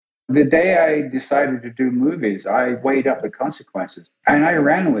The day I decided to do movies, I weighed up the consequences and I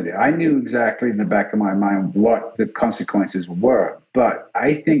ran with it. I knew exactly in the back of my mind what the consequences were. But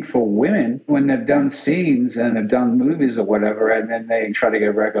I think for women, when they've done scenes and they've done movies or whatever, and then they try to get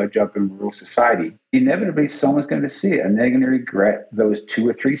a regular job in rural society, inevitably someone's going to see it and they're going to regret those 2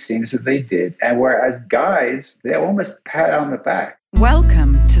 or 3 scenes that they did. And whereas guys, they're almost pat on the back.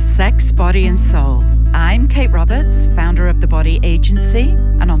 Welcome to Sex, Body and Soul. I'm Kate Roberts, founder of The Body Agency,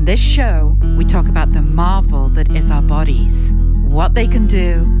 and on this show, we talk about the marvel that is our bodies, what they can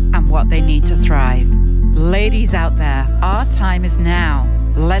do, and what they need to thrive. Ladies out there, our time is now.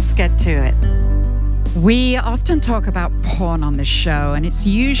 Let's get to it. We often talk about porn on this show, and it's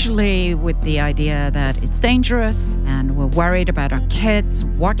usually with the idea that it's dangerous and we're worried about our kids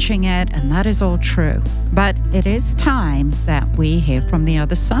watching it, and that is all true. But it is time that we hear from the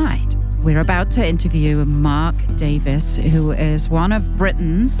other side. We're about to interview Mark Davis, who is one of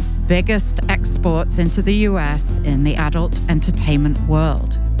Britain's biggest exports into the US in the adult entertainment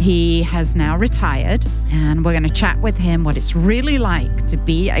world. He has now retired, and we're going to chat with him what it's really like to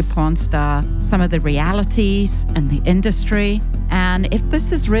be a porn star, some of the realities and the industry, and if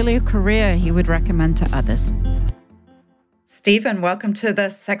this is really a career he would recommend to others. Stephen, welcome to the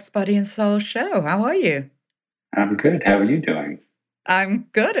Sex, Body and Soul show. How are you? I'm good. How are you doing? I'm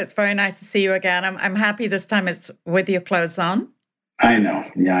good. It's very nice to see you again. I'm happy this time it's with your clothes on. I know.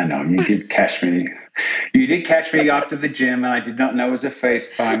 Yeah, I know. You did catch me. You did catch me after the gym, and I did not know it was a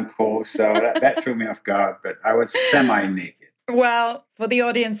FaceTime call, so that threw me off guard, but I was semi-naked. Well, for the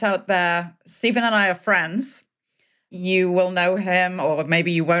audience out there, Stephen and I are friends. You will know him, or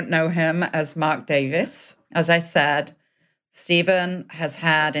maybe you won't know him, as Mark Davis. As I said, Stephen has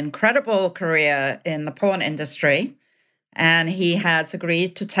had an incredible career in the porn industry, and he has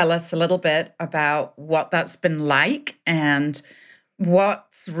agreed to tell us a little bit about what that's been like and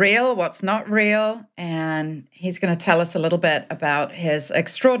what's real, what's not real. And he's going to tell us a little bit about his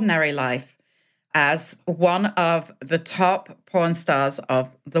extraordinary life as one of the top porn stars of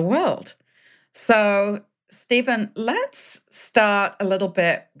the world. So, Stephen, let's start a little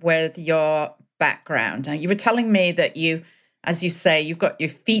bit with your background. Now, you were telling me that you, as you say, you got your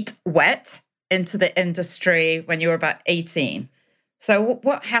feet wet into the industry when you were about 18. So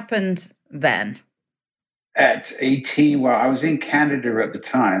what happened then? At 18, well, I was in Canada at the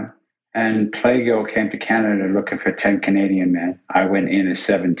time, and Playgirl came to Canada looking for 10 Canadian men. I went in as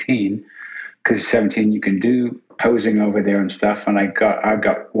 17, because 17 you can do posing over there and stuff, and I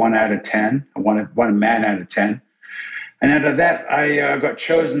got 1 out of 10, one man out of 10. And out of that, I got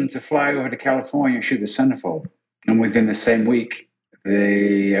chosen to fly over to California and shoot the Centerfold. And within the same week,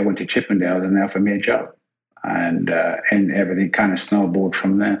 I went to Chippendales and they offered me a job, and everything kind of snowballed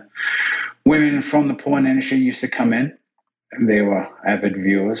from there. Women from the porn industry used to come in, and they were avid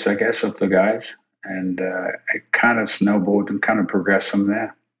viewers, I guess, of the guys, and it kind of snowballed and kind of progressed from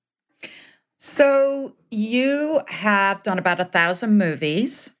there. So you have done about 1,000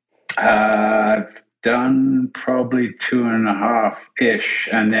 movies. I've done probably 2.5-ish,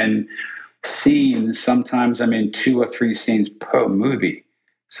 and then scenes, sometimes I'm in 2 or 3 scenes per movie.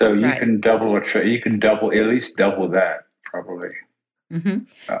 So you can double at least double that probably. Mm-hmm.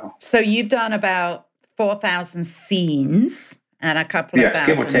 So you've done about 4,000 scenes and a couple of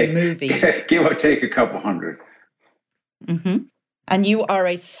thousand movies. Give or take a couple hundred. Mm-hmm. And you are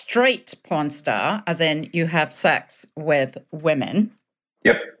a straight porn star, as in you have sex with women.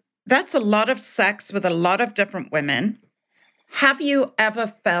 Yep. That's a lot of sex with a lot of different women. Have you ever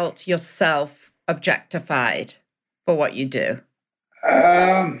felt yourself objectified for what you do?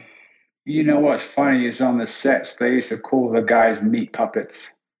 You know what's funny is on the sets, they used to call the guys meat puppets.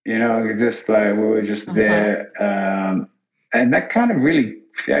 You know, just like we were just there. And that kind of really,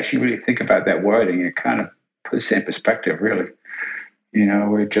 if you actually really think about that wording, it kind of puts it in perspective, really. You know,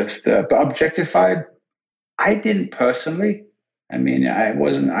 we're just, but objectified, I didn't personally. I mean, I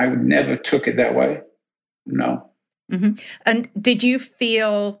never took it that way. No. Mm-hmm. And did you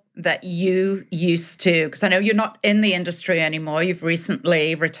feel that you used to, because I know you're not in the industry anymore, you've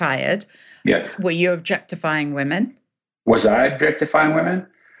recently retired. Yes. Were you objectifying women? Was I objectifying women?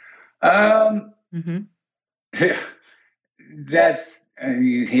 That's,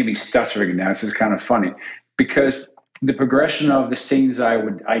 you hear me stuttering now, so it's kind of funny, because the progression of the scenes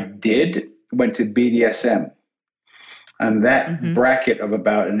I did went to BDSM. And that bracket of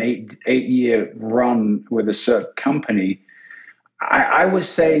about an eight-year run with a certain company, I would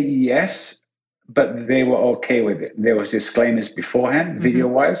say yes, but they were okay with it. There was disclaimers beforehand,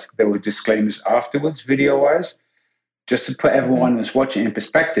 video-wise. There were disclaimers afterwards, video-wise, just to put everyone who's watching in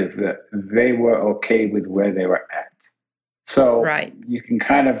perspective that they were okay with where they were at. So you can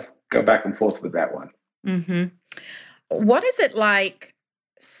kind of go back and forth with that one. Mm-hmm. What is it like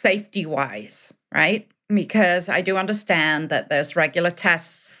safety-wise, right? Because I do understand that there's regular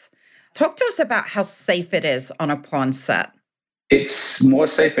tests. Talk to us about how safe it is on a porn set. It's more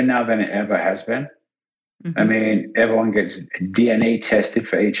safer now than it ever has been. Mm-hmm. I mean, everyone gets DNA tested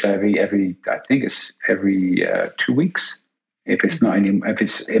for HIV I think it's every 2 weeks. If it's not any,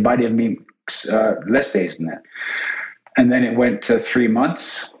 it might even be less days than that. And then it went to 3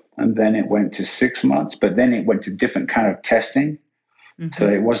 months, and then it went to 6 months, but then it went to different kind of testing. Mm-hmm. So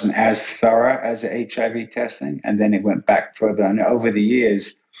it wasn't as thorough as the HIV testing. And then it went back further. And over the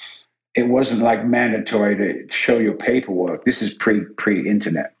years, it wasn't like mandatory to show your paperwork. This is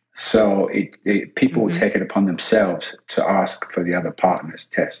pre-internet. So people would take it upon themselves to ask for the other partner's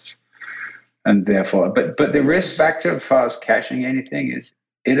tests. And therefore, but the risk factor as far as catching anything is,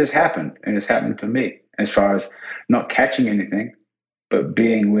 it has happened. And it's happened to me as far as not catching anything, but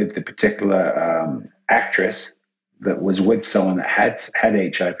being with the particular actress that was with someone that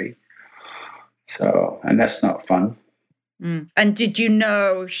had HIV. So, and that's not fun. Mm. And did you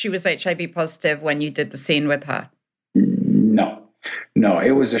know she was HIV positive when you did the scene with her? No,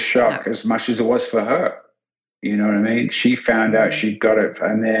 it was a shock as much as it was for her. You know what I mean? She found out she got it.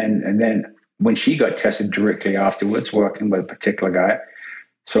 And then when she got tested directly afterwards, working with a particular guy,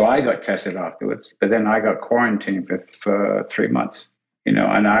 so I got tested afterwards, but then I got quarantined for 3 months,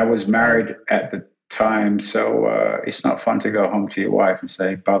 and I was married at the time. So it's not fun to go home to your wife and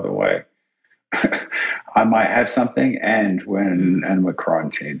say, by the way, I might have something, and we're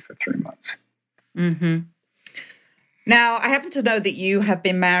quarantined for 3 months. Mm-hmm. Now, I happen to know that you have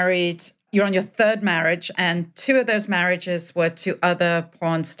been married. You're on your third marriage, and 2 of those marriages were to other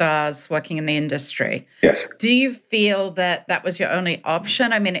porn stars working in the industry. Yes. Do you feel that was your only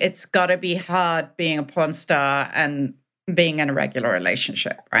option? I mean, it's got to be hard being a porn star and being in a regular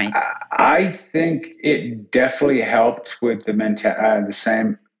relationship, right? I think it definitely helped with the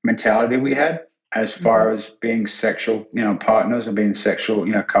same mentality we had as far as being sexual, partners or being sexual,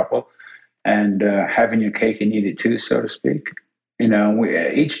 couple, and having your cake and eat it too, so to speak.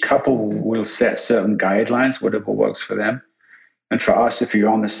 Each couple will set certain guidelines, whatever works for them. And for us, if you're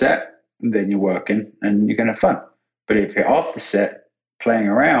on the set, then you're working and you're going to have fun. But if you're off the set playing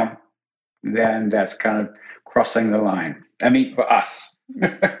around, then that's kind of crossing the line. I mean, for us.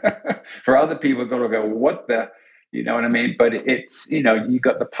 For other people, they'll go, what the, you know what I mean? But it's, you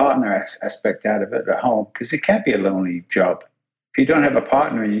got the partner aspect out of it at home, because it can't be a lonely job. If you don't have a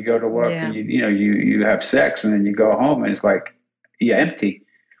partner and you go to work and you have sex and then you go home and it's like, you're empty.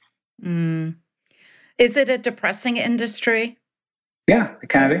 Mm. Is it a depressing industry? Yeah, it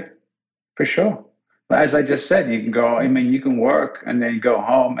can be, for sure. But as I just said, you can work and then go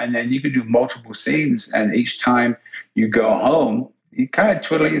home, and then you can do multiple scenes. And each time you go home, you kind of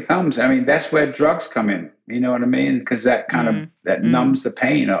twiddle your thumbs. I mean, that's where drugs come in. You know what I mean? Because that kind of, that numbs the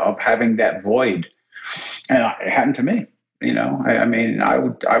pain of having that void. And it happened to me. I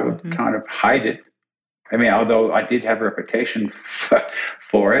would kind of hide it. I mean, although I did have a reputation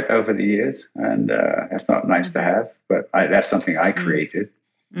for it over the years, and that's not nice to have, but that's something I created.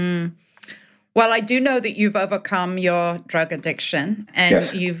 Mm. Well, I do know that you've overcome your drug addiction,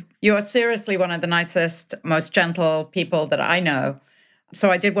 and you're seriously one of the nicest, most gentle people that I know. So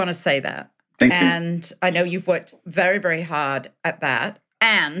I did want to say that. Thank you. And I know you've worked very, very hard at that.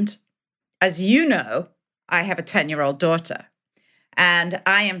 And as you know, I have a 10-year-old daughter, and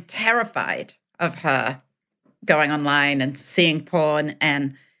I am terrified of her going online and seeing porn.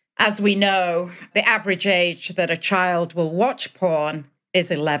 And as we know, the average age that a child will watch porn is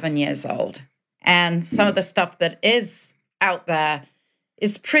 11 years old. And some of the stuff that is out there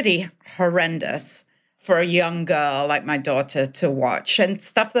is pretty horrendous for a young girl like my daughter to watch. And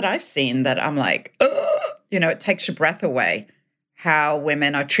stuff that I've seen that I'm like, it takes your breath away, how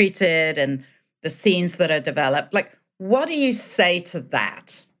women are treated and the scenes that are developed. Like, what do you say to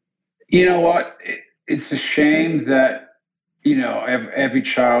that? You know what? It's a shame that, every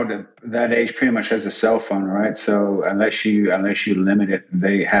child at that age pretty much has a cell phone, right? So unless you limit it,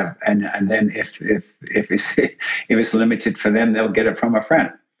 they have, and then if it's limited for them, they'll get it from a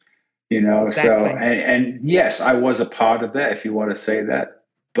friend, Exactly. So, and yes, I was a part of that, if you want to say that,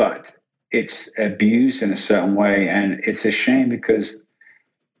 but it's abused in a certain way. And it's a shame because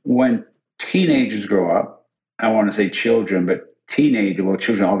when teenagers grow up, I want to say children, but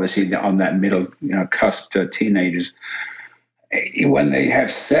children obviously on that middle, cusp to teenagers, when they have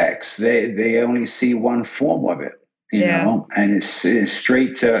sex, they only see one form of it, and it's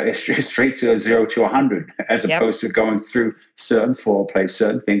straight to 0 to 100, as opposed to going through certain foreplay,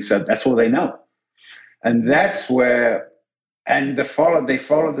 certain things. So that's all they know. And that's where and they follow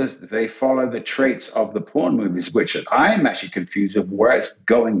the traits of the porn movies, which I'm actually confused of where it's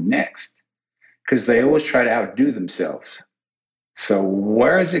going next, because they always try to outdo themselves. So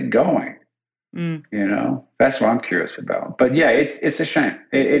where is it going? Mm. That's what I'm curious about. But yeah, it's a shame.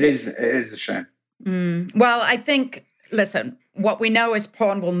 It is a shame. Well, I think, listen, what we know is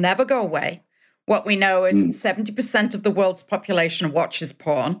porn will never go away. What we know is 70% of the world's population watches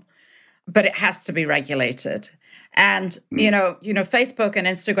porn, but it has to be regulated. And, Facebook and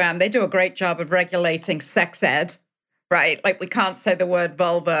Instagram, they do a great job of regulating sex ed, right? Like we can't say the word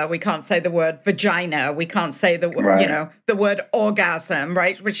vulva, we can't say the word vagina, we can't say the the word orgasm,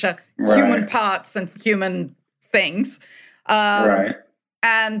 right? Which are human parts and human things. Right.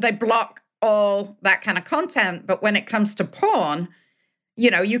 And they block all that kind of content. But when it comes to porn,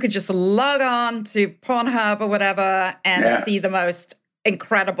 you could just log on to Pornhub or whatever and see the most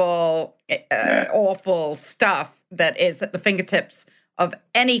incredible, awful stuff that is at the fingertips of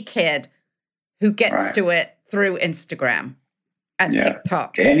any kid who gets to it through Instagram and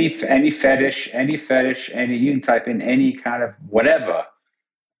TikTok. Any fetish, you can type in any kind of whatever,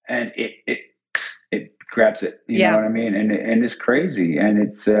 and it grabs it. You know what I mean? And it's crazy, and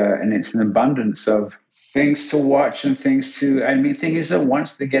it's an abundance of things to watch and things to. I mean, thing is that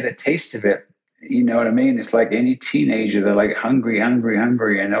once they get a taste of it, you know what I mean? It's like any teenager; they're like hungry,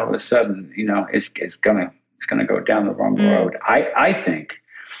 and all of a sudden, it's gonna go down the wrong road. I think,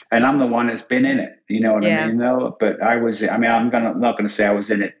 and I'm the one that's been in it. You know what I mean? Though, but I'm not gonna say I was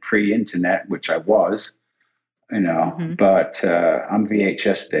in it pre-internet, which I was. But I'm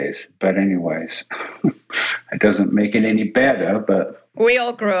VHS days. But anyways, it doesn't make it any better. But we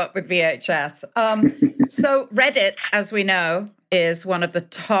all grew up with VHS. So Reddit, as we know, is one of the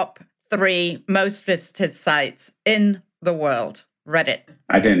top 3 most visited sites in the world. Reddit.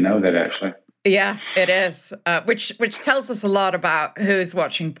 I didn't know that, actually. Yeah, it is, which tells us a lot about who's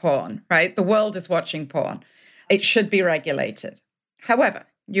watching porn, right? The world is watching porn. It should be regulated. However,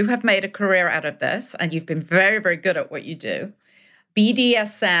 you have made a career out of this, and you've been very, very good at what you do.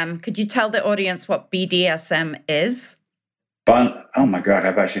 BDSM, could you tell the audience what BDSM is? Oh my God,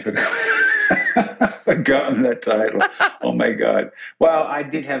 I've actually forgotten that title. Oh my God. Well, I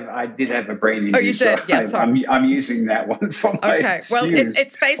did have a brain injury. Oh, you did? Yeah, sorry. I'm using that one for my excuse. Well,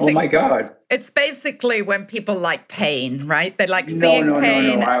 it's basically. Oh my God. It's basically when people like pain, right? They like seeing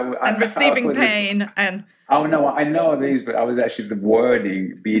pain and receiving pain and. Oh no, I know these, but I was actually the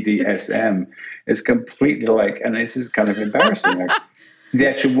wording BDSM is completely and this is kind of embarrassing. The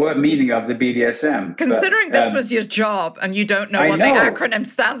actual word meaning of the BDSM. Considering this was your job and you don't know what the acronym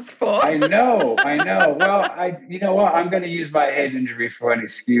stands for. I know. Well, you know what? I'm going to use my head injury for an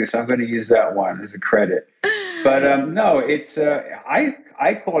excuse. I'm going to use that one as a credit. But no, it's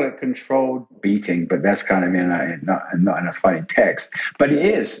I call it controlled beating, but that's kind of not in a funny text. But it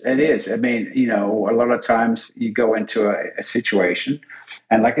is. I mean, a lot of times you go into a situation,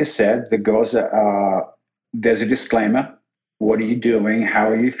 and like I said, the girls there's a disclaimer. What are you doing? How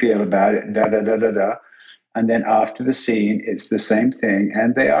are you feel about it? Da, da, da, da, da. And then after the scene, it's the same thing.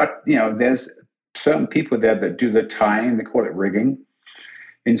 And they are, there's certain people there that do the tying, they call it rigging,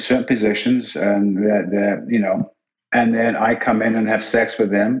 in certain positions. And they're and then I come in and have sex with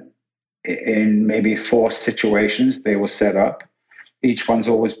them in maybe 4 situations they will set up. Each one's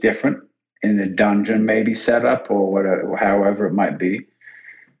always different, in a dungeon maybe set up or whatever, however it might be.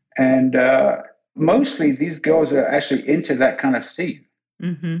 And, mostly these girls are actually into that kind of scene.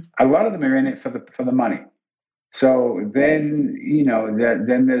 Mm-hmm. A lot of them are in it for the money. So then,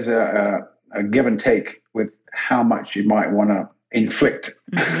 then there's a give and take with how much you might want to inflict.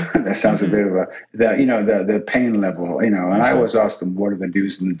 Mm-hmm. That sounds a bit of the pain level, and I always ask them, what are the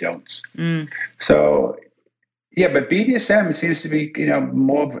do's and the don'ts? So, yeah, but BDSM seems to be,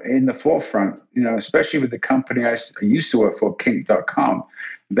 more in the forefront, especially with the company I used to work for, kink.com.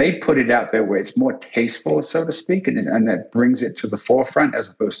 They put it out there where it's more tasteful, so to speak, and that brings it to the forefront as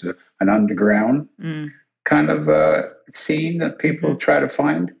opposed to an underground kind of scene that people try to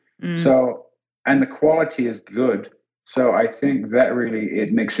find. So, and the quality is good. So I think that really,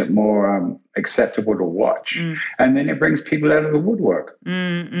 it makes it more acceptable to watch. And then it brings people out of the woodwork,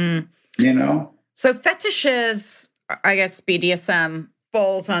 So fetishes, I guess BDSM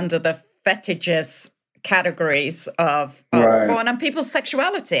falls under the fetishes categories of porn and people's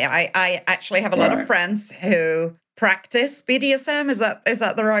sexuality. I actually have a lot of friends who practice BDSM. Is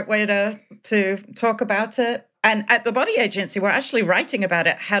that the right way to talk about it? And at the Body Agency, we're actually writing about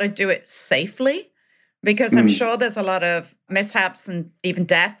it, how to do it safely, because I'm sure there's a lot of mishaps and even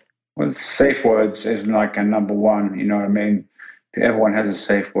death. Well, safe words is like a number one, you know what I mean? Everyone has a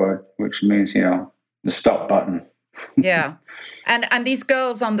safe word, which means, the stop button. Yeah. And these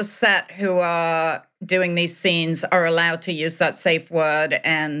girls on the set who are doing these scenes are allowed to use that safe word,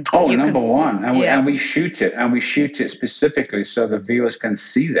 and Oh, you can... number one. Yeah. We shoot it, and we shoot it specifically so the viewers can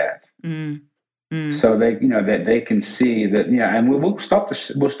see that. So they, that they can see that, and we'll stop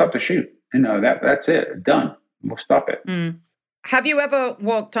the shoot. That's it. Done. We'll stop it. Have you ever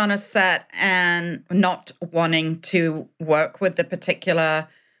walked on a set and not wanting to work with the particular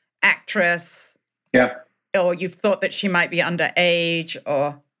actress? Yeah. Or you've thought that she might be underage,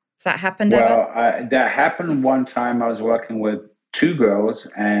 or has that happened ever? Well, that happened one time. I was working with two girls,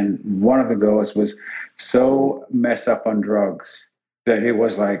 and one of the girls was so messed up on drugs that it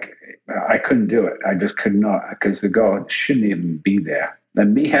was like I couldn't do it. I just could not, because the girl shouldn't even be there.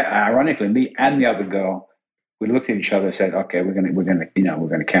 And ironically, me and the other girl, we looked at each other and said, "Okay, we're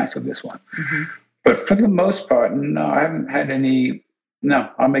gonna cancel this one." But for the most part, no, I haven't had any. No,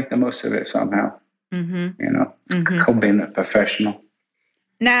 I'll make the most of it somehow. Called being a professional.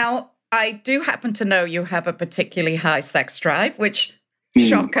 Now, I do happen to know you have a particularly high sex drive, which,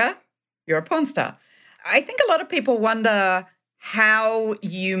 shocker, you're a porn star. I think a lot of people wonder how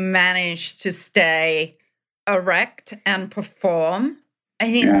you manage to stay erect and perform. I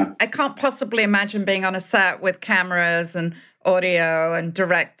mean, I can't possibly imagine being on a set with cameras and audio and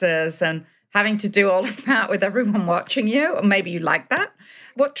directors and having to do all of that with everyone watching you. Or maybe you like that.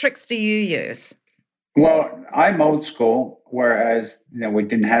 What tricks do you use? Well, I'm old school, whereas we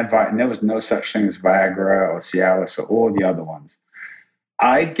didn't have, and there was no such thing as Viagra or Cialis or all the other ones.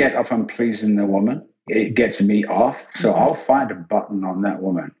 I get off on pleasing the woman. It gets me off, so I'll find a button on that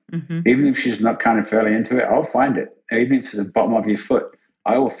woman, even if she's not kind of fairly into it. I'll find it, even if it's at the bottom of your foot.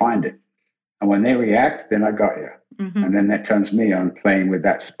 I will find it, and when they react, then I got you, and then that turns me on playing with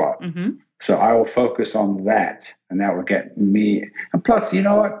that spot. So I will focus on that, and that will get me. And plus, you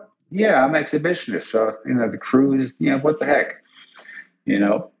know what? Yeah, I'm exhibitionist, so the crew is, what the heck,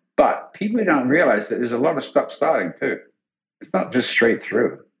 But people don't realize that there's a lot of stop starting too. It's not just straight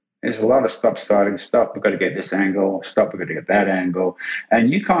through. There's a lot of stop starting. Stop. We've got to get this angle. Stop. We've got to get that angle.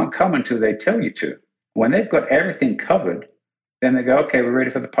 And you can't come until they tell you to. When they've got everything covered, then they go, "Okay, we're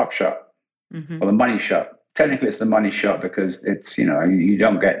ready for the pop shot or the money shot." Technically, it's the money shot because it's you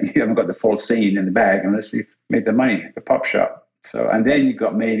haven't got the full scene in the bag unless you've made the pop shot. So, and then you've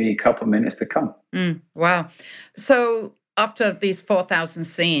got maybe a couple of minutes to come. Wow. So after these 4,000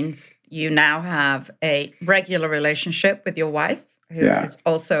 scenes, you now have a regular relationship with your wife, who is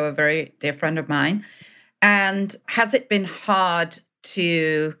also a very dear friend of mine. And has it been hard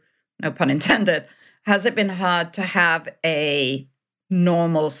to, no pun intended, has it been hard to have a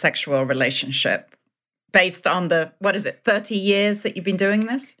normal sexual relationship based on 30 years that you've been doing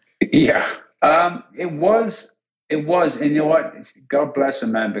this? Yeah, it was. It was, and you know what? God bless her,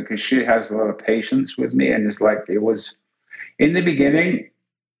 man, because she has a lot of patience with me. And it was, in the beginning,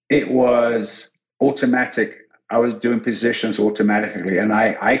 it was automatic. I was doing positions automatically, and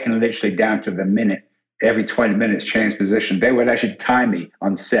I can literally down to the minute, every 20 minutes change position. They would actually time me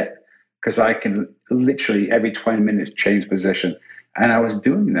on set because I can literally every 20 minutes change position. And I was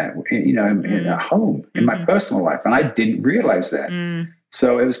doing that, at home, in my personal life, and I didn't realize that.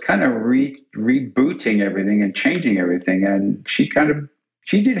 So it was kind of rebooting everything and changing everything. And she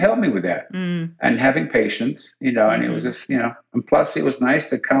did help me with that and having patience, and it was just, and plus it was nice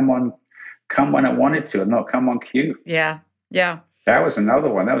to come when I wanted to and not come on cue. Yeah. Yeah. That was another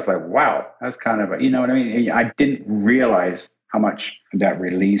one. That was like, wow, that's kind of, what I mean? I didn't realize how much that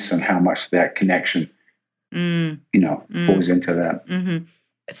release and how much that connection, falls into that.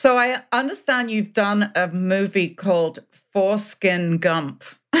 So I understand you've done a movie called Foreskin Gump.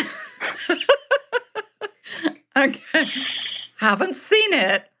 Okay. Haven't seen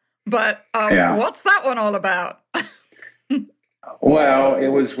it, but what's that one all about? Well, it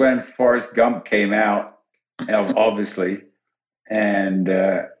was when Forrest Gump came out, obviously. And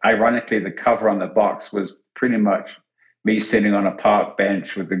ironically, the cover on the box was pretty much me sitting on a park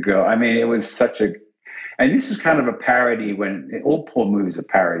bench with the girl. I mean, it was and this is kind of a parody when all porn movies are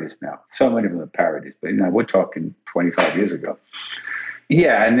parodies now. So many of them are parodies, but we're talking 25 years ago.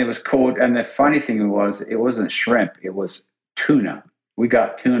 Yeah, and it was called, and the funny thing was, it wasn't shrimp, it was tuna. We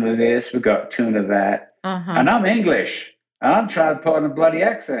got tuna this, we got tuna that. And I'm English, and I'm trying to put on a bloody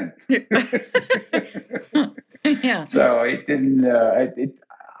accent. Yeah. So it didn't,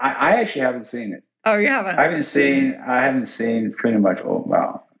 I actually haven't seen it. Oh, you haven't? I haven't seen pretty much,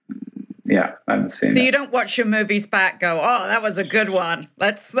 yeah, I haven't seen it. So you don't watch your movies back, go, "Oh, that was a good one.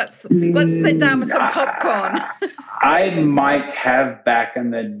 Let's sit down with some popcorn." I might have back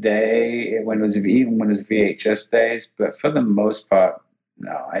in the day when it was VHS days, but for the most part,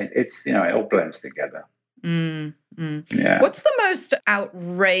 no. It all blends together. Yeah. What's the most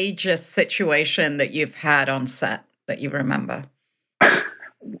outrageous situation that you've had on set that you remember?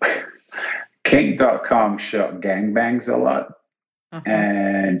 Kink.com shot gangbangs a lot.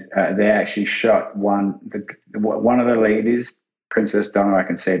 And they actually shot one of the ladies, Princess Donna, I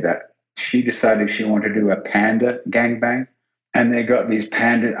can say that. She decided she wanted to do a panda gangbang. And they got these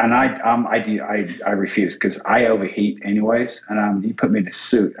pandas, and I refused because I overheat anyways. And you put me in a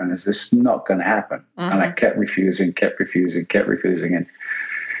suit, and it's just not going to happen. And I kept refusing. And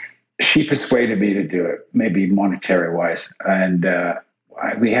she persuaded me to do it, maybe monetary wise. And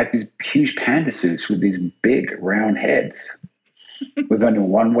we had these huge panda suits with these big round heads, with only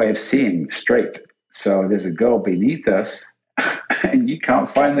one way of seeing straight. So there's a girl beneath us, and you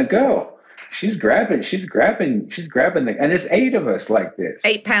can't find the girl. She's grabbing and there's 8 of us like this.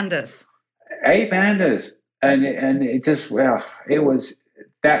 8 pandas. 8 pandas. And it just, well,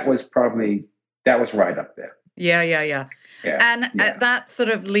 that was right up there. Yeah. And that sort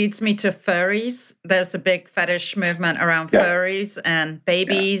of leads me to furries. There's a big fetish movement around furries and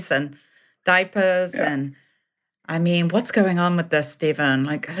babies and diapers. And I mean, what's going on with this, Stephen?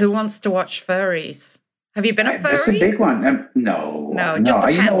 Like, who wants to watch furries? Have you been a furry? That's a big one. No. Just a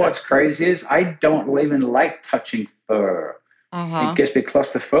panda. You know what's crazy is I don't even like touching fur. It gets me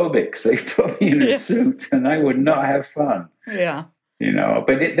claustrophobic. So you put me in a suit, and I would not have fun. Yeah.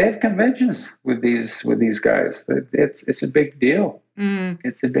 But they have conventions with these guys. It's a big deal.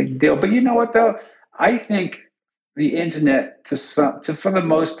 It's a big deal. But you know what though? I think the internet, for the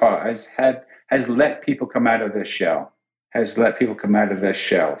most part, has let people come out of their shell. So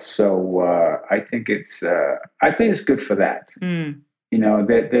I think it's good for that.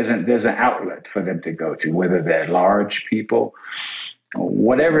 There's an outlet for them to go to, whether they're large people, or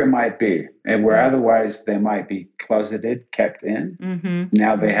whatever it might be, and where otherwise they might be closeted, kept in.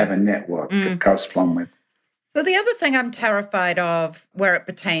 Now they have a network to correspond with. So the other thing I'm terrified of, where it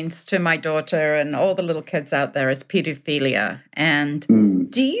pertains to my daughter and all the little kids out there, is pedophilia. And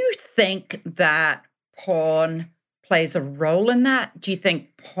do you think that porn plays a role in that? Do you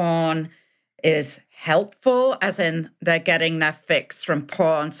think porn is helpful, as in they're getting their fix from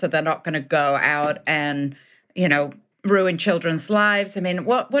porn, so they're not going to go out and, ruin children's lives? I mean,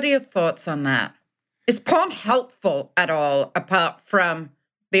 what are your thoughts on that? Is porn helpful at all, apart from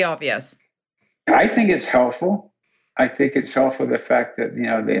the obvious? I think it's helpful. I think it's helpful, the fact that,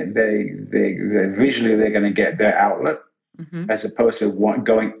 they visually they're going to get their outlet, as opposed to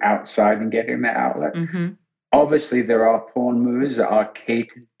going outside and getting their outlet. Obviously, there are porn movies that are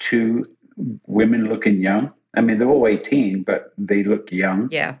catered to women looking young. I mean, they're all 18, but they look young.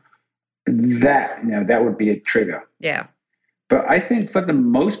 Yeah. That would be a trigger. Yeah. But I think for the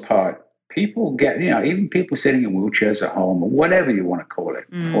most part, people get, even people sitting in wheelchairs at home, or whatever you want to call it,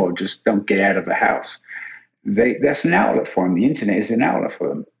 or just don't get out of the house. That's an outlet for them. The internet is an outlet for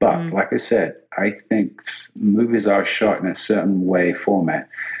them. But like I said, I think movies are shot in a certain format.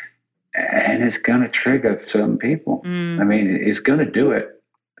 And it's going to trigger certain people. I mean, it's going to do it,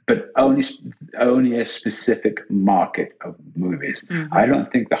 but only a specific market of movies. I don't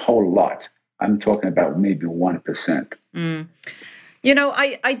think the whole lot. I'm talking about maybe 1%.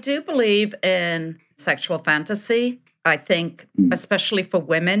 I do believe in sexual fantasy. I think, especially for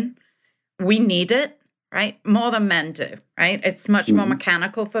women, we need it, right? More than men do, right? It's much more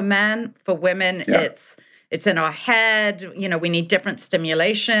mechanical for men. For women, it's in our head. We need different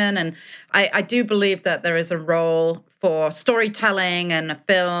stimulation. And I do believe that there is a role for storytelling and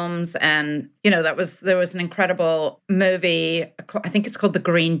films. And, there was an incredible movie, I think it's called The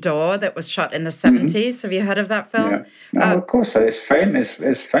Green Door, that was shot in the 70s. Have you heard of that film? Yeah. No, of course. It's famous.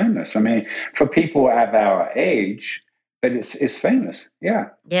 I mean, for people of our age, but it's famous. Yeah.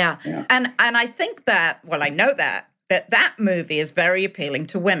 And I think that, I know that movie is very appealing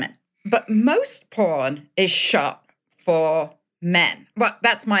to women. But most porn is shot for men. Well,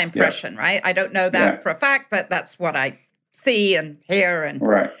 that's my impression, right? I don't know that for a fact, but that's what I see and hear.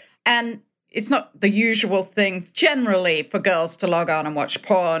 And it's not the usual thing generally for girls to log on and watch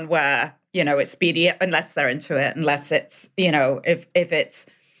porn where, it's BDSM, unless they're into it, unless it's, if it's,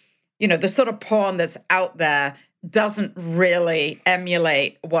 the sort of porn that's out there doesn't really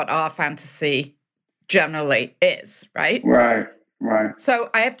emulate what our fantasy generally is, right? Right.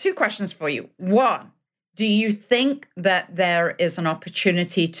 So I have 2 questions for you. One, do you think that there is an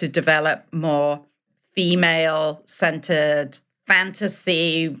opportunity to develop more female-centered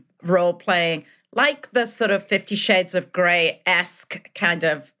fantasy role-playing, like the sort of 50 Shades of Grey-esque kind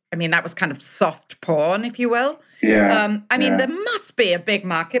of, that was kind of soft porn, if you will? Yeah. There must be a big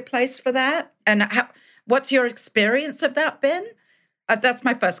marketplace for that. And what's your experience of that been? That's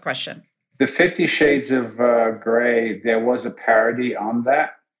my first question. the 50 Shades of Grey, there was a parody on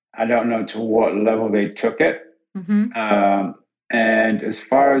that. I don't know to what level they took it. Mm-hmm. And as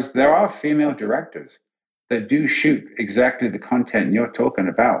far as there are female directors that do shoot exactly the content you're talking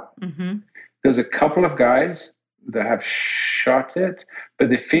about. Mm-hmm. There's a couple of guys that have shot it, but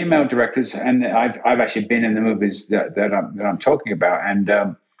the female directors, and I've actually been in the movies that I'm talking about,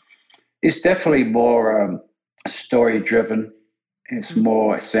 and it's definitely more story driven. It's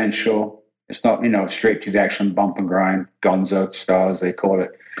more essential. It's not straight to the action, bump and grind, Gonzo style as they call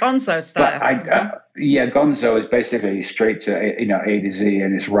it. Gonzo style. But Gonzo is basically straight to A to Z,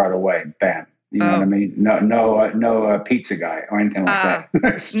 and it's right away, bam. You know what I mean? No pizza guy or anything like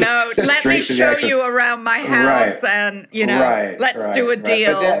that. No, let me show you around my house, and let's do a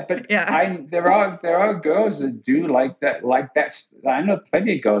deal. But there are girls that do like that. I know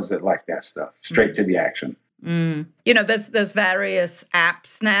plenty of girls that like that stuff, straight to the action. Mm. There's various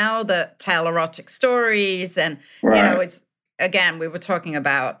apps now that tell erotic stories, and it's again, we were talking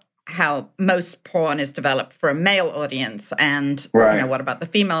about how most porn is developed for a male audience, and what about the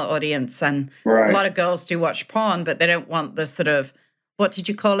female audience? And a lot of girls do watch porn, but they don't want the sort of, what did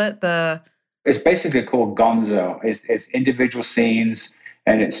you call it? It's basically called Gonzo. It's individual scenes,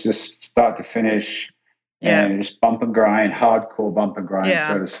 and it's just start to finish. Yeah. And just bump and grind, hardcore bump and grind,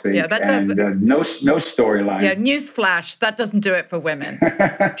 so to speak. Yeah, that doesn't. No storyline. Yeah, newsflash, that doesn't do it for women.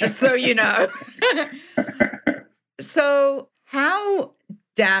 Just so you know. So, how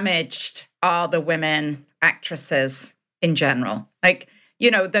damaged are the women actresses in general? Like,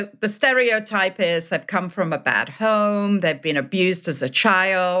 the stereotype is they've come from a bad home, they've been abused as a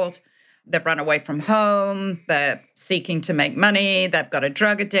child, they've run away from home, they're seeking to make money, they've got a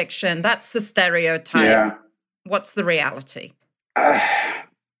drug addiction. That's the stereotype. Yeah. What's the reality?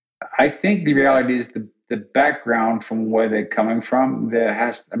 I think the reality is the background from where they're coming from.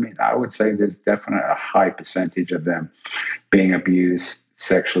 I would say there's definitely a high percentage of them being abused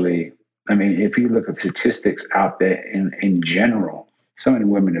sexually. I mean, if you look at statistics out there in general, so many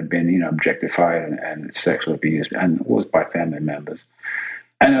women have been, objectified and sexually abused, and it was by family members.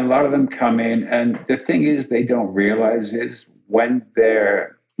 And a lot of them come in, and the thing is, they don't realize is when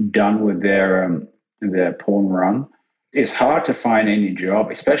they're done with their porn run, it's hard to find any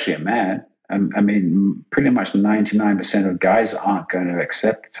job, especially a man. I mean, pretty much 99% of guys aren't going to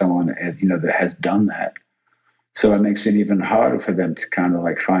accept someone that has done that. So it makes it even harder for them to kind of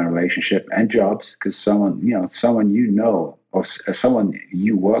like find a relationship and jobs, because someone or someone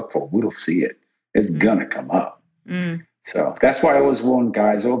you work for will see it. It's gonna come up. Mm. So that's why I always warn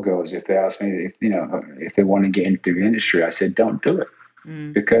guys or girls, if they ask me if they want to get into the industry, I said don't do it,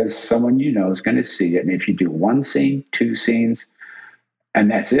 because someone is going to see it, and if you do one scene, two scenes,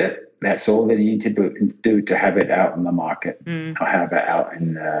 and that's it. That's all they need to do to have it out in the market, or have it out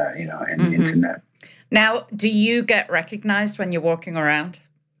in the internet. Now, do you get recognized when you're walking around?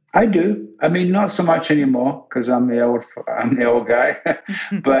 I do. I mean, not so much anymore because I'm the old guy.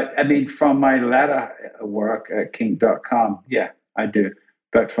 But I mean, from my latter work at Kink.com, yeah, I do.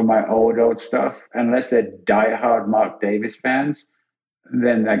 But for my old stuff, unless they're diehard Mark Davis fans,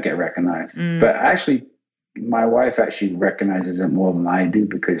 then I get recognized. But actually, my wife actually recognizes it more than I do,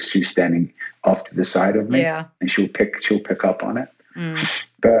 because she's standing off to the side of me, and she'll pick up on it.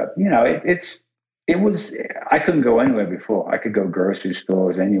 But I couldn't go anywhere before. I could go grocery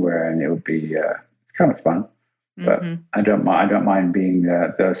stores anywhere, and it would be kind of fun. But I don't mind being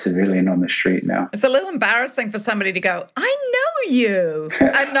the civilian on the street now. It's a little embarrassing for somebody to go, I know you.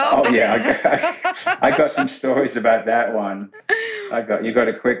 I know. Oh yeah, I got some stories about that one. You got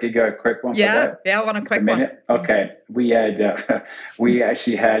a quick one for that? Yeah, I want a quick one. Okay, we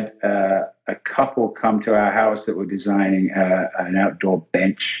actually had a couple come to our house that were designing an outdoor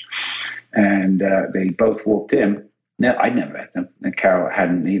bench, and they both walked in. Now, I'd never met them, and Carol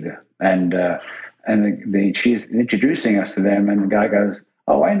hadn't either. And she's introducing us to them, and the guy goes,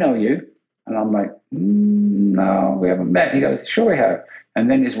 "Oh, I know you." And I'm like, "No, we haven't met." He goes, "Sure we have." And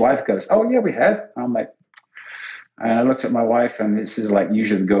then his wife goes, "Oh, yeah, we have." And I'm like, and I looked at my wife, and this is like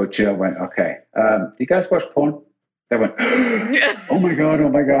usually the go-to. I went, "Okay, do you guys watch porn?" They went, oh my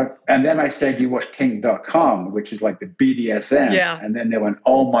God. And then I said, "You watch Kink.com, which is like the BDSM." Yeah. And then they went,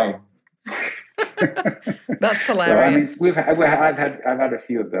 "Oh my." That's hilarious. So, I mean, I've had a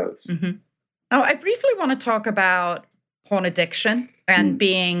few of those. Mm-hmm. Oh, I briefly want to talk about porn addiction and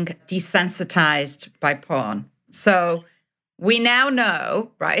being desensitized by porn. So we now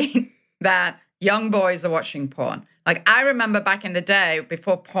know, right, that young boys are watching porn. Like, I remember back in the day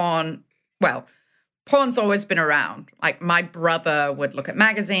before porn, porn's always been around. Like, my brother would look at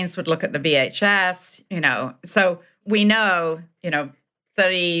magazines, would look at the VHS, So we know,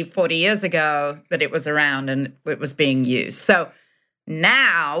 30, 40 years ago that it was around and it was being used. So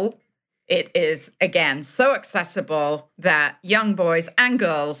now it is, again, so accessible that young boys and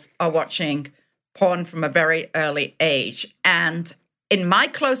girls are watching porn from a very early age. And in my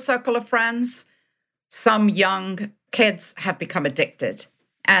close circle of friends, some young kids have become addicted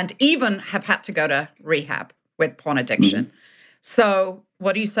and even have had to go to rehab with porn addiction. Mm-hmm. So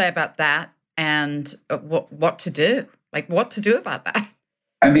what do you say about that and what to do? Like, what to do about that?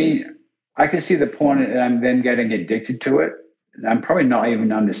 I mean, I can see the porn and I'm then getting addicted to it. I'm probably not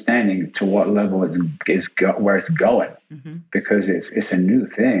even understanding to what level where it's going, mm-hmm. because it's a new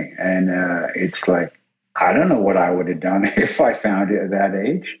thing. And it's like, I don't know what I would have done if I found it at that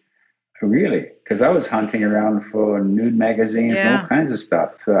age, really, because I was hunting around for nude magazines and all kinds of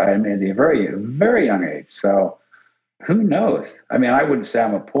stuff. So I mean, at a very, very young age. So who knows? I mean, I wouldn't say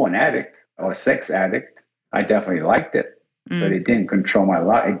I'm a porn addict or a sex addict. I definitely liked it. But it didn't control my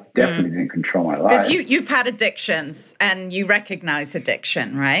life. It definitely didn't control my life. Because you've had addictions and you recognize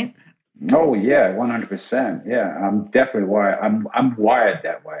addiction, right? Oh, yeah, 100%. Yeah, I'm definitely wired. I'm wired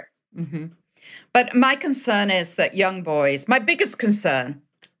that way. Mm-hmm. But my concern is that young boys, my biggest concern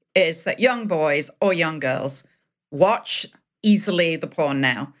is that young boys or young girls watch easily the porn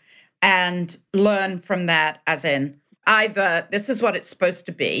now and learn from that, as in either this is what it's supposed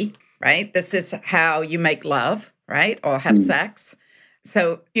to be, right? This is how you make love, right? Or have sex.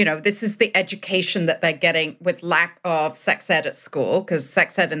 So, this is the education that they're getting with lack of sex ed at school, because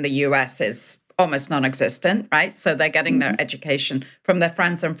sex ed in the US is almost non-existent, right? So they're getting their education from their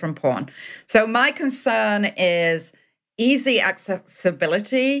friends and from porn. So my concern is easy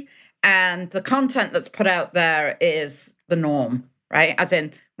accessibility, and the content that's put out there is the norm, right? As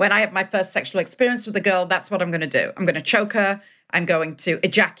in, when I have my first sexual experience with a girl, that's what I'm going to do. I'm going to choke her. I'm going to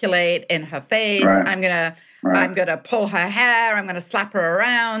ejaculate in her face. Right. I'm going to pull her hair. I'm going to slap her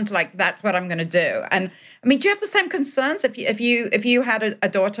around. Like, that's what I'm going to do. And I mean, do you have the same concerns? If you had a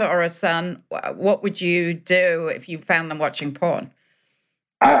daughter or a son, what would you do if you found them watching porn?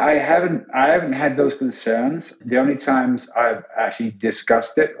 I haven't had those concerns. The only times I've actually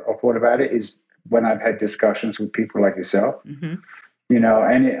discussed it or thought about it is when I've had discussions with people like yourself. Mm-hmm.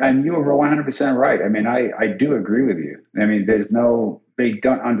 And you were 100% right. I mean, I do agree with you. I mean, they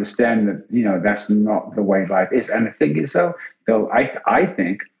don't understand that, that's not the way life is. And the thing is, though I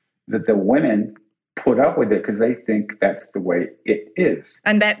think that the women put up with it because they think that's the way it is.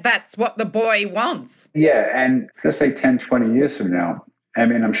 And that's what the boy wants. Yeah. And let's say 10, 20 years from now, I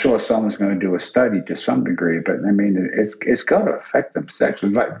mean, I'm sure someone's going to do a study to some degree, but I mean, it's got to affect them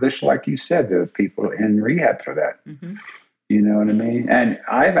sexually. Like you said, there's people in rehab for that. Mm-hmm. You know what I mean? And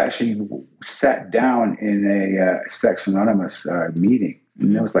I've actually sat down in a Sex Anonymous meeting,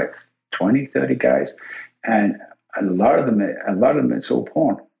 and there was like 20, 30 guys, and a lot of them it's all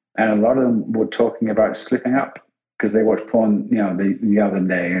porn, and a lot of them were talking about slipping up because they watched porn, the other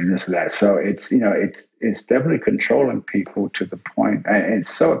day and this and that. So it's definitely controlling people to the point, and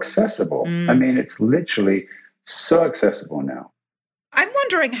it's so accessible. I mean, it's literally so accessible now. I'm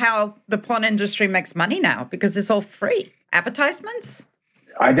wondering how the porn industry makes money now because it's all free. Advertisements?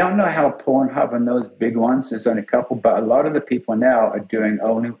 I don't know how Pornhub and those big ones, there's only a couple, but a lot of the people now are doing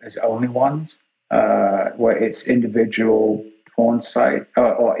only ones, where it's individual porn site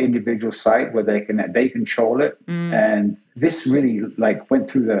or individual site where they control it. And this really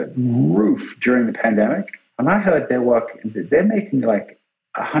went through the roof during the pandemic. And I heard they're making like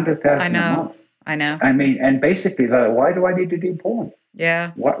 $100,000 a month. I know. I mean, and basically, why do I need to do porn?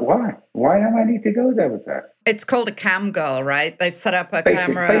 Yeah. Why? Why do I need to go there with that? It's called a cam girl, right? They set up a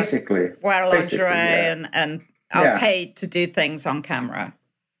camera, wear lingerie, and are paid to do things on camera.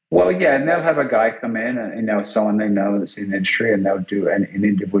 Well, yeah, and they'll have a guy come in, and someone they know that's in the industry, and they'll do an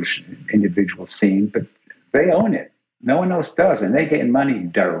individual scene, but they own it. No one else does, and they're getting money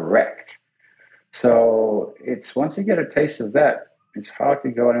direct. So it's once you get a taste of that, it's hard to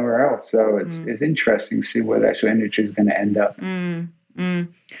go anywhere else. So it's interesting to see where the actual industry is going to end up.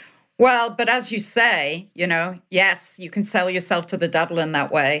 Well, but as you say, yes, you can sell yourself to the devil in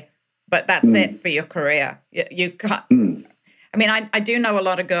that way, but that's it for your career. You can't. I mean, I do know a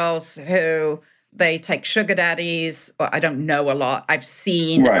lot of girls who they take sugar daddies. Or I don't know a lot. I've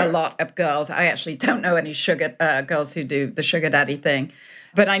seen a lot of girls. I actually don't know any girls who do the sugar daddy thing.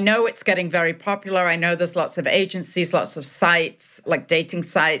 But I know it's getting very popular. I know there's lots of agencies, lots of sites, like dating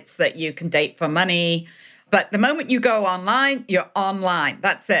sites that you can date for money. But the moment you go online, you're online.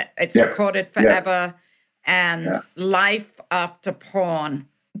 That's it. It's recorded forever. And life after porn.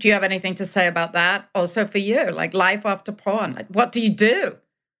 Do you have anything to say about that? Also for you, like life after porn. Like, what do you do?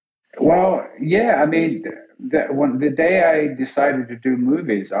 Well, yeah. I mean, the day I decided to do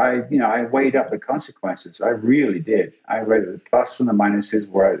movies, I weighed up the consequences. I really did. I read the plus and the minuses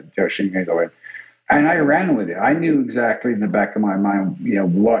where direction you're going to go in. And I ran with it. I knew exactly in the back of my mind,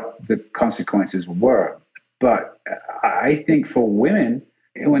 what the consequences were. But I think for women,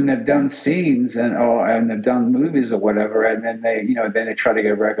 when they've done scenes and they've done movies or whatever, and then they try to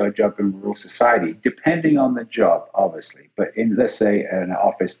get a regular job in rural society, depending on the job, obviously. But in, let's say, an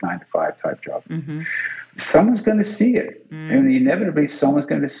office 9-to-5 type job, someone's going to see it, and inevitably someone's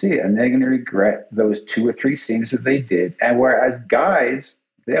going to see it, and they're going to regret those 2 or 3 scenes that they did. And whereas guys,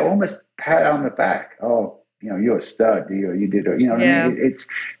 they almost pat on the back. Oh, you're a stud. You did it. What I mean? It's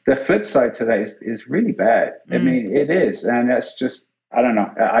the flip side to that is really bad. I mean, it is, and that's just. I don't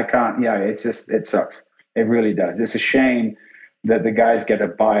know. I can't. Yeah, it sucks. It really does. It's a shame that the guys get a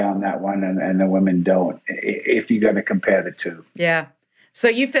buy on that one and the women don't, if you're going to compare the two. Yeah. So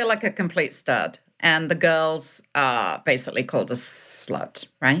you feel like a complete stud, and the girls are basically called a slut,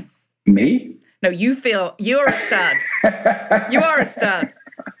 right? Me? No, you feel you're a stud. You are a stud.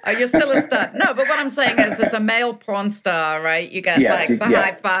 You're still a stud. No, but what I'm saying is there's a male porn star, right? You get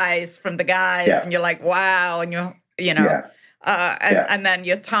high fives from the guys, and you're like, wow, and and then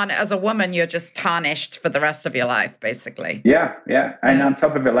you're as a woman, you're just tarnished for the rest of your life, basically. Yeah. And on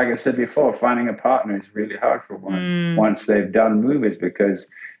top of it, like I said before, finding a partner is really hard for one once they've done movies because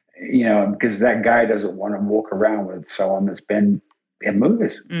that guy doesn't want to walk around with someone that's been in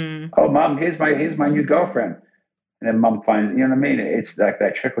movies. Oh, Mom, here's my new girlfriend. And then Mom finds, what I mean? It's like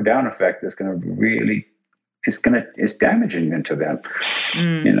that trickle down effect that's going to really, it's damaging into them,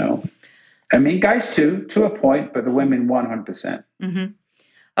 I mean, guys too, to a point, but the women 100%.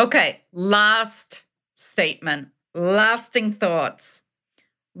 Okay, last statement, lasting thoughts.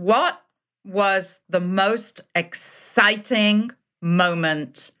 What was the most exciting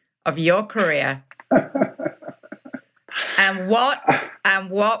moment of your career? and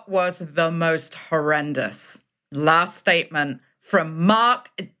what was the most horrendous? Last statement from Mark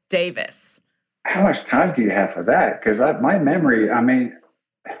Davis. How much time do you have for that? Because my memory,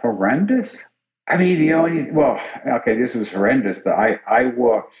 horrendous? I mean, this was horrendous. That I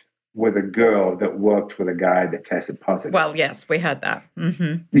worked with a girl that worked with a guy that tested positive. Well, yes, we had that.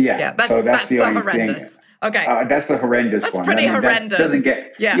 Yeah, that's the only horrendous. Thing. Okay. That's the horrendous that's one. That's pretty horrendous. That doesn't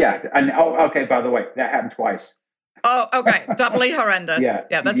get, And okay, by the way, that happened twice. Oh, okay. Doubly horrendous.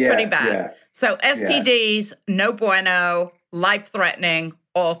 That's pretty bad. Yeah. So STDs, no bueno, life-threatening,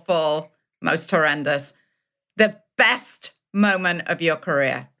 awful, most horrendous. The best moment of your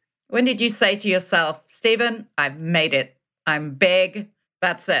career. When did you say to yourself, Stephen, I've made it. I'm big.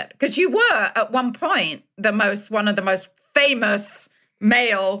 That's it. Because you were, at one point, one of the most famous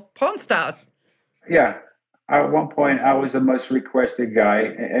male porn stars. Yeah. At one point, I was the most requested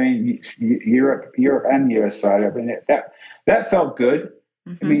guy. I mean, Europe and US side. I mean, that felt good.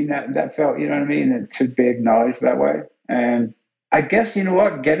 I mean, that felt, you know what I mean, to be acknowledged that way. And I guess, you know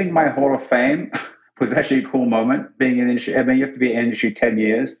what, getting my Hall of Fame was actually a cool moment. Being in the industry, I mean, you have to be in the industry 10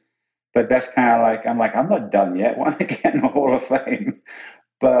 years. But that's kind of like, I'm not done yet. Why am I getting a Hall of Fame?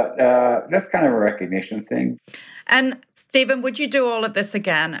 But that's kind of a recognition thing. And Stephen, would you do all of this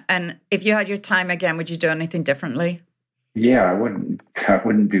again? And if you had your time again, would you do anything differently? Yeah, I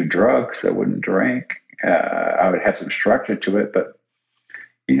wouldn't do drugs. I wouldn't drink. I would have some structure to it. But,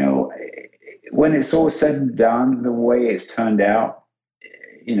 when it's all said and done, the way it's turned out,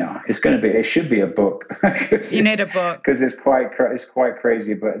 it should be a book. You need a book. Because it's quite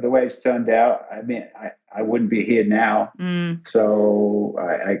crazy. But the way it's turned out, I mean, I wouldn't be here now. So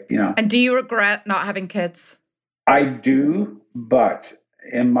And do you regret not having kids? I do, but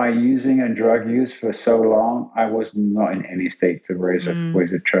in my using and drug use for so long, I was not in any state to raise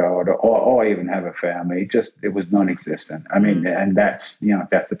a child or even have a family. It was non-existent. I mean, and that's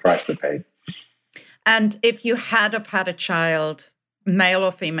the price to pay. And if you had have had a child, male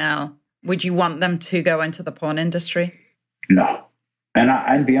or female, would you want them to go into the porn industry? No.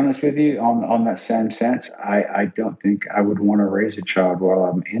 And be honest with you, on that same sense, I don't think I would want to raise a child while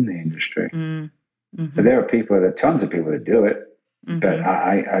I'm in the industry. But there are tons of people that do it, but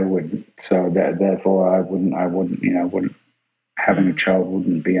I wouldn't. So therefore, I wouldn't. Having a child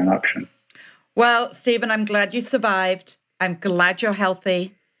wouldn't be an option. Well, Stephen, I'm glad you survived. I'm glad you're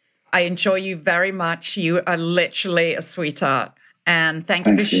healthy. I enjoy you very much. You are literally a sweetheart. And thank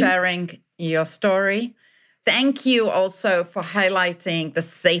you for sharing your story. Thank you also for highlighting the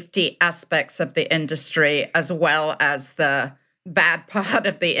safety aspects of the industry as well as the bad part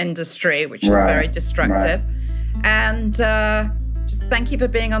of the industry, which is very destructive. Right. And just thank you for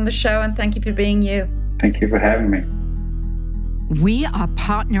being on the show and thank you for being you. Thank you for having me. We are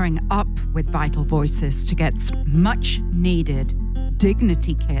partnering up with Vital Voices to get much needed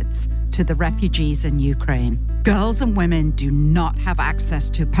dignity kits to the refugees in Ukraine. Girls and women do not have access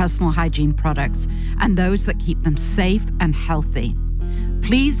to personal hygiene products and those that keep them safe and healthy.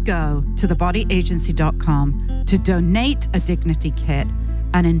 Please go to thebodyagency.com to donate a dignity kit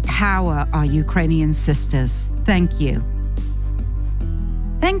and empower our Ukrainian sisters. Thank you.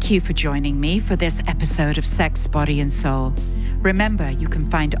 Thank you for joining me for this episode of Sex, Body and Soul. Remember, you can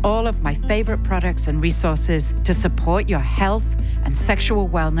find all of my favorite products and resources to support your health and sexual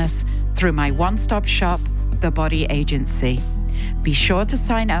wellness through my one-stop shop, The Body Agency. Be sure to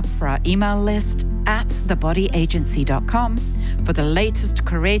sign up for our email list at thebodyagency.com for the latest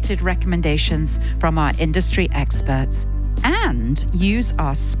curated recommendations from our industry experts. And use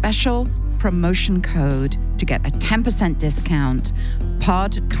our special promotion code to get a 10% discount,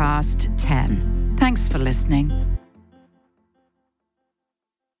 podcast10. Thanks for listening.